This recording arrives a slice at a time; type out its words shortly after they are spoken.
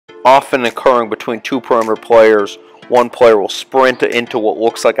often occurring between two perimeter players. One player will sprint into what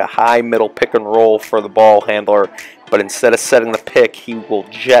looks like a high middle pick and roll for the ball handler, but instead of setting the pick, he will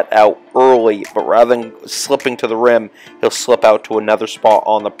jet out early, but rather than slipping to the rim, he'll slip out to another spot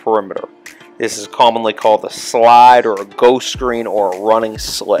on the perimeter. This is commonly called a slide or a ghost screen or a running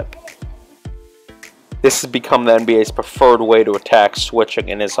slip. This has become the NBA's preferred way to attack switching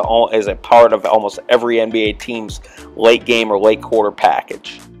and is a part of almost every NBA team's late game or late quarter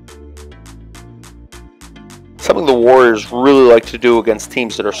package. Something the Warriors really like to do against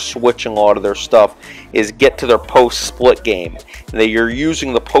teams that are switching a lot of their stuff is get to their post split game. You're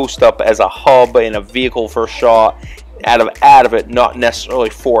using the post up as a hub and a vehicle for a shot out of it, not necessarily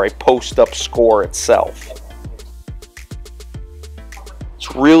for a post up score itself.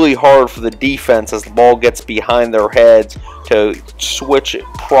 It's really hard for the defense as the ball gets behind their heads to switch it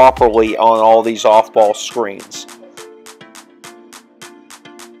properly on all these off-ball screens.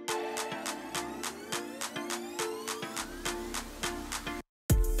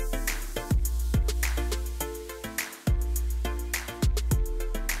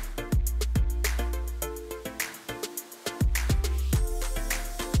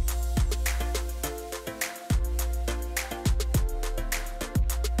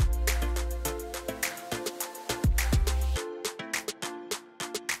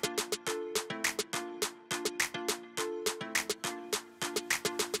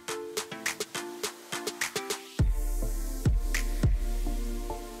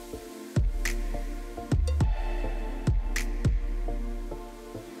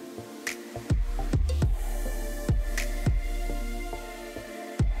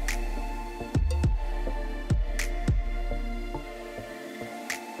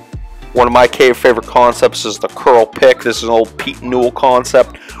 One of my favorite concepts is the curl pick. This is an old Pete Newell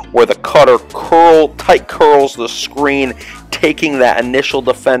concept where the cutter tight curls the screen, taking that initial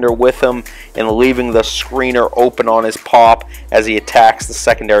defender with him and leaving the screener open on his pop as he attacks the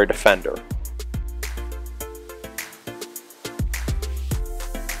secondary defender.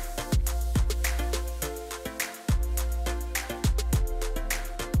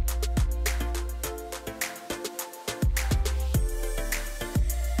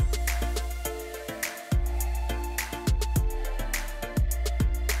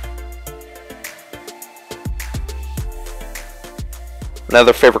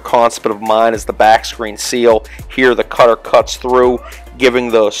 Another favorite concept of mine is the back screen seal. Here the cutter cuts through,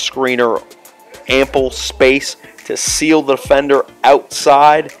 giving the screener ample space to seal the defender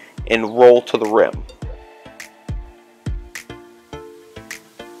outside and roll to the rim.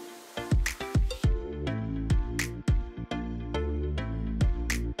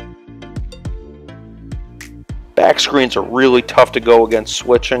 Back screens are really tough to go against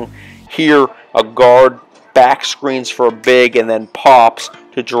switching. Here a guard back screens for a big and then pops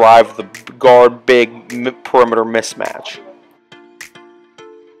to drive the guard big perimeter mismatch.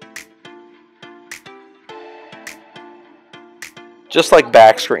 Just like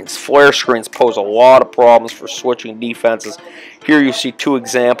back screens, flare screens pose a lot of problems for switching defenses. Here you see two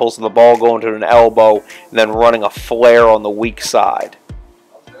examples of the ball going to an elbow and then running a flare on the weak side.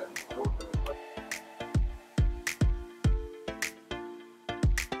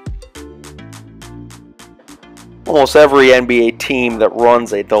 Almost every NBA team that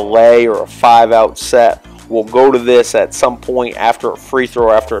runs a delay or a 5-out set will go to this at some point after a free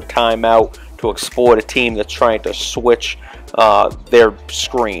throw, after a timeout, to exploit a team that's trying to switch their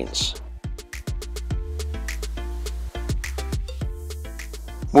screens.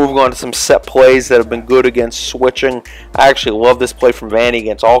 Moving on to some set plays that have been good against switching. I actually love this play from Vandy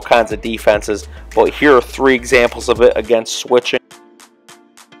against all kinds of defenses, but here are three examples of it against switching.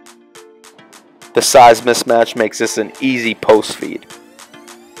 The size mismatch makes this an easy post feed.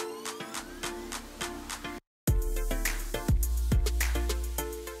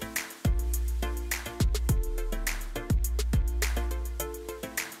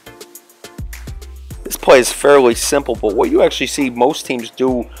 This play is fairly simple, but what you actually see most teams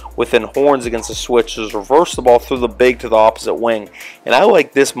do within horns against the switch is reverse the ball through the big to the opposite wing. And I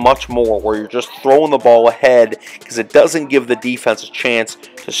like this much more, where you're just throwing the ball ahead because it doesn't give the defense a chance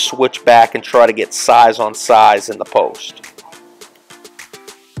to switch back and try to get size on size in the post.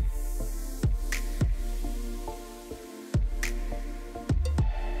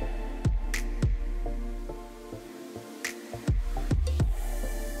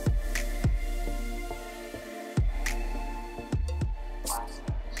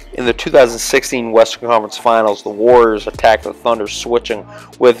 In the 2016 Western Conference Finals, the Warriors attacked the Thunder switching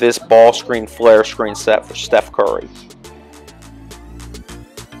with this ball screen flare screen set for Steph Curry.